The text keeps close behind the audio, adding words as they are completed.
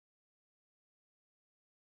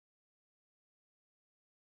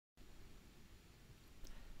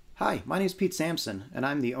Hi, my name is Pete Sampson, and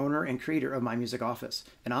I'm the owner and creator of My Music Office,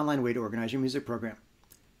 an online way to organize your music program.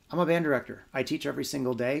 I'm a band director. I teach every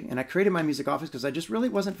single day, and I created My Music Office because I just really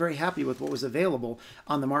wasn't very happy with what was available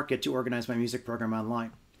on the market to organize my music program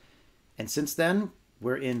online. And since then,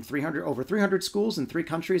 we're in over 300 schools in 3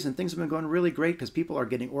 countries, and things have been going really great because people are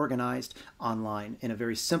getting organized online in a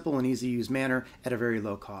very simple and easy to use manner at a very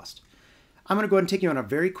low cost. I'm going to go ahead and take you on a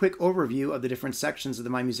very quick overview of the different sections of the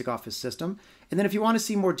My Music Office system. And then if you want to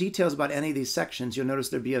see more details about any of these sections, you'll notice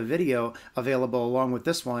there'll be a video available along with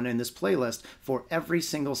this one in this playlist for every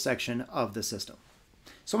single section of the system.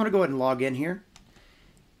 So I'm going to go ahead and log in here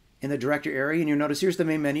in the directory area, and you'll notice here's the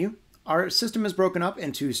main menu. Our system is broken up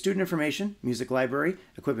into student information, music library,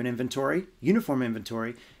 equipment inventory, uniform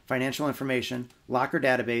inventory, financial information, locker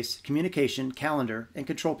database, communication, calendar, and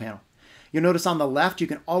control panel. You'll notice on the left, you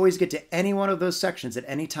can always get to any one of those sections at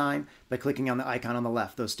any time by clicking on the icon on the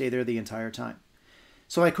left. Those stay there the entire time.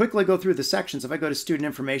 So I quickly go through the sections. If I go to student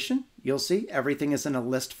information, you'll see everything is in a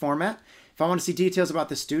list format. If I want to see details about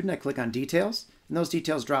the student, I click on details, and those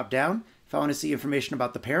details drop down. If I want to see information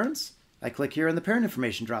about the parents, I click here and the parent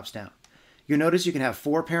information drops down. You'll notice you can have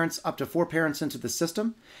up to four parents into the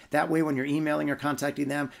system. That way, when you're emailing or contacting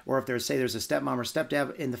them, or if there's a stepmom or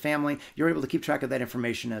stepdad in the family, you're able to keep track of that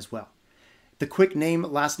information as well. The quick name,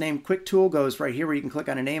 last name, quick tool goes right here where you can click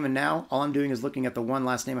on a name, and now all I'm doing is looking at the one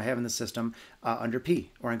last name I have in the system under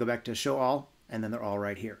P, or I can go back to show all, and then they're all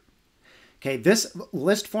right here. Okay, this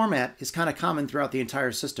list format is kind of common throughout the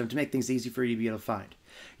entire system to make things easy for you to be able to find.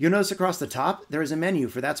 You'll notice across the top, there is a menu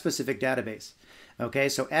for that specific database. Okay,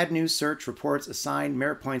 so add new, search, reports, assign,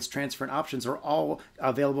 merit points, transfer, and options are all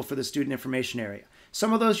available for the student information area.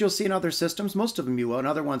 Some of those you'll see in other systems, most of them you will, and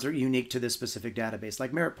other ones are unique to this specific database,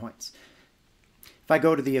 like merit points. If I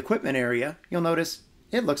go to the equipment area, you'll notice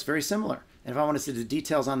it looks very similar. And if I want to see the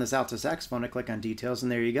details on this alto saxophone, I click on details, and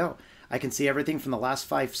there you go. I can see everything from the last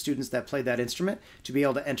 5 students that played that instrument to be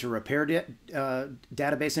able to enter repair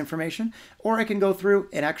database information, or I can go through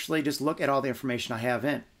and actually just look at all the information I have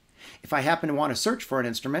in. If I happen to want to search for an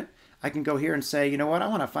instrument, I can go here and say, you know what, I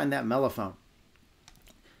want to find that mellophone.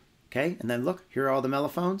 Okay, and then look, here are all the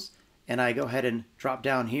mellophones, and I go ahead and drop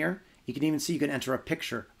down here. You can even see you can enter a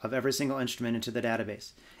picture of every single instrument into the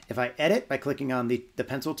database. If I edit by clicking on the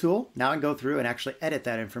pencil tool, now I can go through and actually edit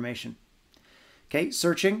that information. Okay,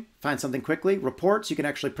 searching, find something quickly. Reports, you can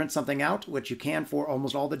actually print something out, which you can for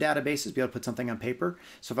almost all the databases, be able to put something on paper.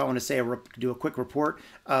 So if I want to say do a quick report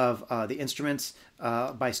of the instruments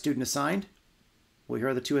by student assigned, well, here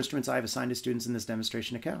are the 2 instruments I have assigned to students in this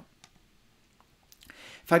demonstration account.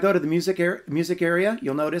 If I go to the music area,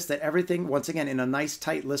 you'll notice that everything, once again, in a nice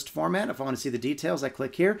tight list format. If I want to see the details, I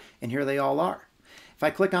click here, and here they all are. If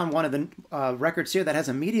I click on one of the records here that has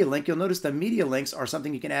a media link, you'll notice the media links are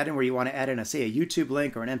something you can add in where you want to add in, say, a YouTube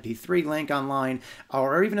link or an MP3 link online,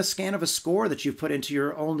 or even a scan of a score that you've put into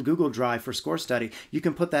your own Google Drive for score study. You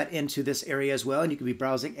can put that into this area as well, and you can be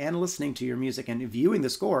browsing and listening to your music and viewing the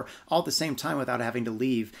score all at the same time without having to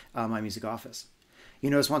leave My Music Office.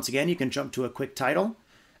 You notice, once again, you can jump to a quick title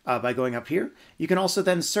by going up here. You can also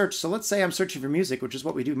then search. So let's say I'm searching for music, which is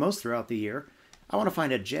what we do most throughout the year. I want to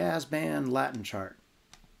find a jazz band Latin chart.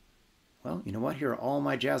 Well, you know what? Here are all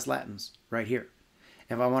my jazz Latins right here.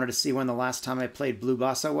 If I wanted to see when the last time I played Blue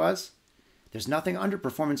Bossa was, there's nothing under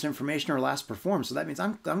performance information or last performed, so that means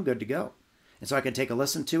I'm good to go. And so I can take a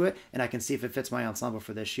listen to it, and I can see if it fits my ensemble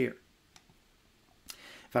for this year.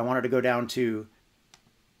 If I wanted to go down to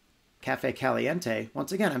Cafe Caliente,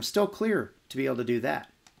 once again, I'm still clear to be able to do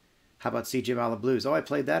that. How about C. Jim Alla Blues? Oh, I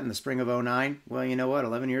played that in the spring of '09. Well, you know what?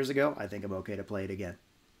 11 years ago, I think I'm okay to play it again.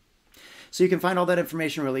 So you can find all that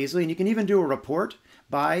information really easily, and you can even do a report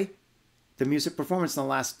by the music performance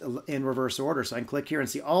in reverse order. So I can click here and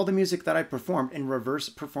see all the music that I performed in reverse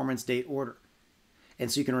performance date order.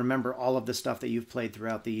 And so you can remember all of the stuff that you've played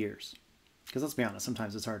throughout the years. Because let's be honest,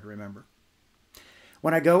 sometimes it's hard to remember.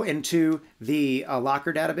 When I go into the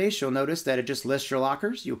locker database, you'll notice that it just lists your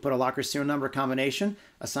lockers. You'll put a locker serial number combination,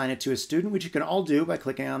 assign it to a student, which you can all do by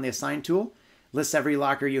clicking on the Assign tool. Lists every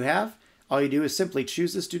locker you have. All you do is simply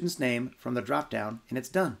choose the student's name from the drop-down, and it's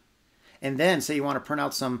done. And then, say you want to print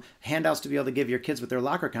out some handouts to be able to give your kids with their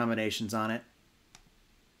locker combinations on it.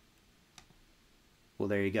 Well,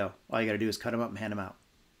 there you go. All you got to do is cut them up and hand them out.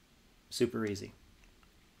 Super easy.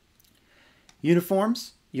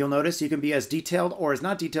 Uniforms. You'll notice you can be as detailed or as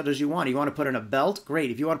not detailed as you want. You want to put in a belt? Great.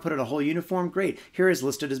 If you want to put in a whole uniform? Great. Here is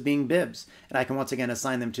listed as being bibs. And I can once again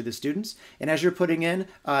assign them to the students. And as you're putting in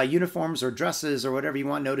uniforms or dresses or whatever you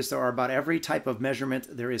want, notice there are about every type of measurement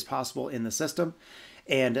there is possible in the system.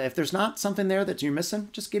 And if there's not something there that you're missing,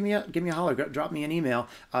 just give me a holler, drop me an email,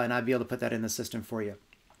 and I'll be able to put that in the system for you.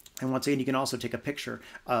 And once again, you can also take a picture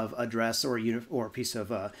of a dress or a piece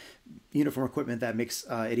of uniform equipment that makes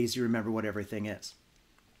it easy to remember what everything is.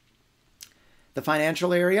 The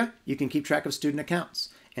financial area, you can keep track of student accounts.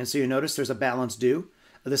 And so you notice there's a balance due.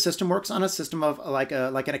 The system works on a system of like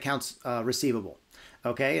an accounts receivable.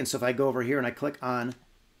 Okay, and so if I go over here and I click on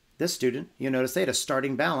this student, you notice they had a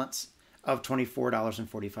starting balance of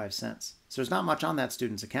 $24.45. So there's not much on that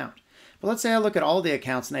student's account. But let's say I look at all the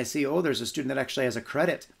accounts and I see, oh, there's a student that actually has a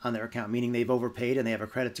credit on their account, meaning they've overpaid and they have a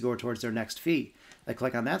credit to go towards their next fee. I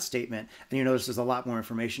click on that statement and you notice there's a lot more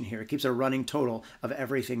information here. It keeps a running total of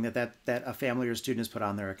everything that a family or student has put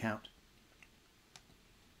on their account.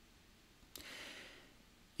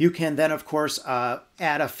 You can then, of course, add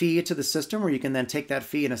a fee to the system, where you can then take that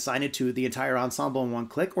fee and assign it to the entire ensemble in one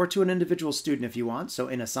click, or to an individual student if you want. So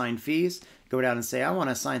in Assign Fees, go down and say, I want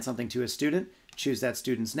to assign something to a student. Choose that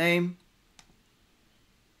student's name.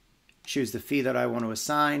 Choose the fee that I want to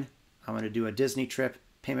assign. I'm going to do a Disney trip,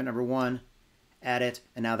 payment number 1, add it,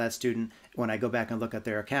 and now that student, when I go back and look at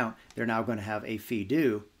their account, they're now going to have a fee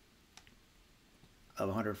due of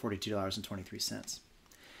 $142.23.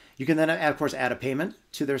 You can then, of course, add a payment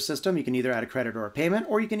to their system. You can either add a credit or a payment,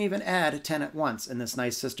 or you can even add 10 at once in this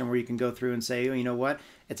nice system where you can go through and say, oh, you know what,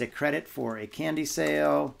 it's a credit for a candy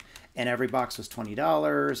sale, and every box was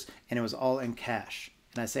 $20, and it was all in cash.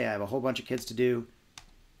 And I say I have a whole bunch of kids to do,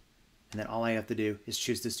 and then all I have to do is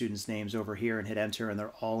choose the students' names over here and hit enter, and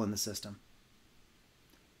they're all in the system.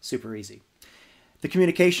 Super easy. The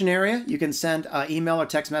communication area, you can send email or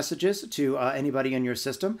text messages to anybody in your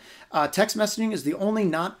system. Text messaging is the only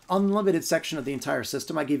not unlimited section of the entire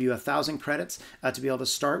system. I give you 1,000 credits to be able to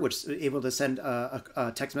start, which is able to send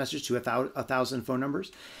a text message to 1,000 phone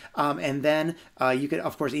numbers. And then you can,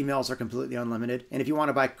 of course, emails are completely unlimited. And if you want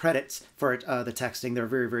to buy credits for the texting, they're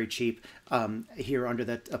very, very cheap. Here under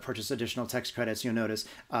that purchase additional text credits, you'll notice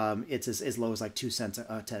it's as low as like 2 cents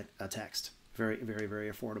a text. Very, very,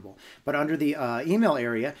 very affordable. But under the email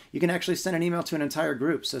area, you can actually send an email to an entire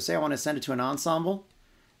group. So say I want to send it to an ensemble,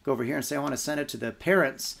 go over here and say I want to send it to the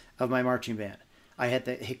parents of my marching band. I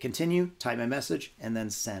hit continue, type my message, and then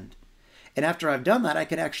send. And after I've done that, I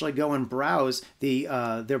can actually go and browse the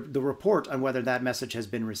report on whether that message has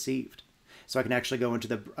been received. So I can actually go into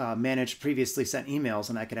the manage previously sent emails,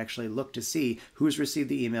 and I can actually look to see who's received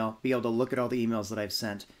the email, be able to look at all the emails that I've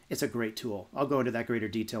sent. It's a great tool. I'll go into that greater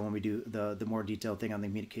detail when we do the more detailed thing on the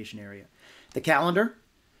communication area. The calendar,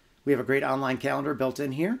 we have a great online calendar built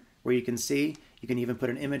in here where you can see, you can even put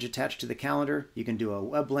an image attached to the calendar. You can do a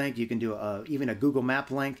web link. You can do even a Google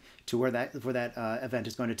Map link to where that event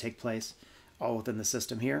is going to take place, all within the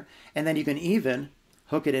system here. And then you can even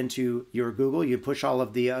hook it into your Google. You push all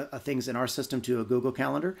of the things in our system to a Google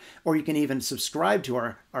Calendar, or you can even subscribe to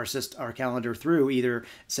our calendar through either,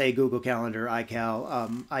 say, Google Calendar,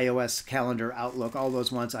 iCal, iOS Calendar, Outlook, all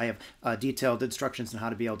those ones. I have detailed instructions on how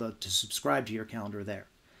to be able to subscribe to your calendar there.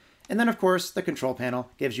 And then, of course, the control panel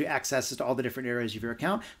gives you access to all the different areas of your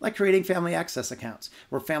account, like creating family access accounts,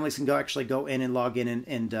 where families can actually go in and log in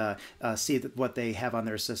and see what they have on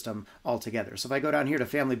their system altogether. So if I go down here to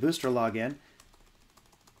Family Booster Login,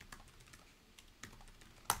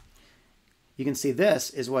 you can see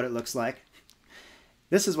this is what it looks like.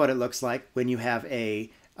 This is what it looks like when you have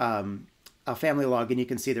a family login. You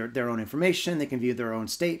can see their own information. They can view their own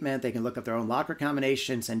statement. They can look up their own locker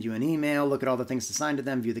combination, send you an email, look at all the things assigned to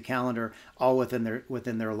them, view the calendar, all within their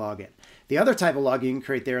login. The other type of login you can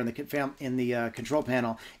create there in the control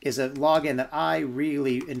panel is a login that I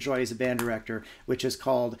really enjoy as a band director, which is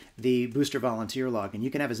called the Booster Volunteer login. You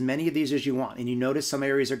can have as many of these as you want, and you notice some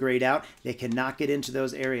areas are grayed out. They cannot get into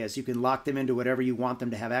those areas. You can lock them into whatever you want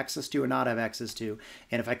them to have access to or not have access to.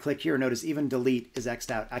 And if I click here, notice even delete is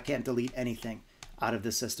X'd out. I can't delete anything out of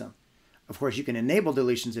the system. Of course, you can enable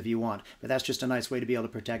deletions if you want, but that's just a nice way to be able to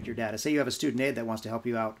protect your data. Say you have a student aide that wants to help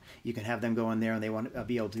you out. You can have them go in there and they want to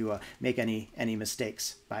be able to make any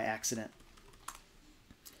mistakes by accident.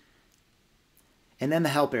 And then the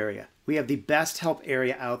help area. We have the best help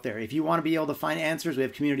area out there. If you want to be able to find answers, we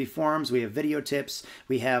have community forums, we have video tips,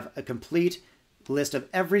 we have a complete list of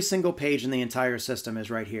every single page in the entire system is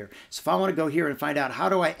right here. So if I want to go here and find out how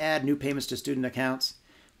do I add new payments to student accounts,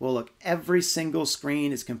 well, look, every single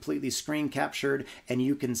screen is completely screen captured, and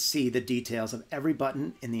you can see the details of every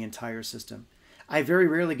button in the entire system. I very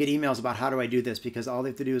rarely get emails about how do I do this, because all they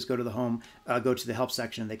have to do is go to the help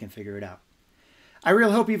section and they can figure it out. I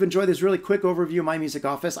really hope you've enjoyed this really quick overview of My Music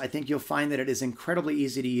Office. I think you'll find that it is incredibly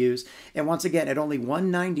easy to use. And once again, at only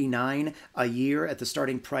 $199 a year at the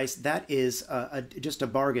starting price, that is just a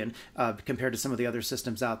bargain compared to some of the other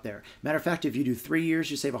systems out there. Matter of fact, if you do 3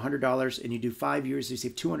 years, you save $100, and you do 5 years, you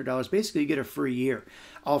save $200. Basically, you get a free year,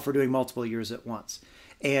 all for doing multiple years at once.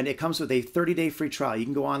 And it comes with a 30-day free trial. You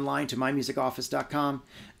can go online to mymusicoffice.com,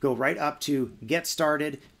 go right up to Get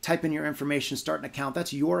Started, type in your information, start an account.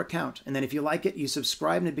 That's your account. And then if you like it, you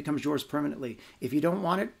subscribe and it becomes yours permanently. If you don't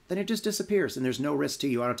want it, then it just disappears and there's no risk to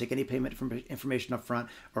you. I don't take any payment from information up front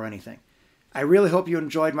or anything. I really hope you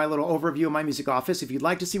enjoyed my little overview of My Music Office. If you'd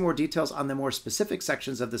like to see more details on the more specific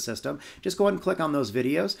sections of the system, just go ahead and click on those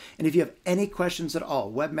videos. And if you have any questions at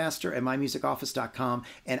all, webmaster@mymusicoffice.com,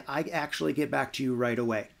 and I actually get back to you right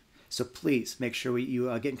away. So please make sure you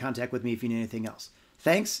get in contact with me if you need anything else.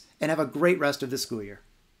 Thanks, and have a great rest of the school year.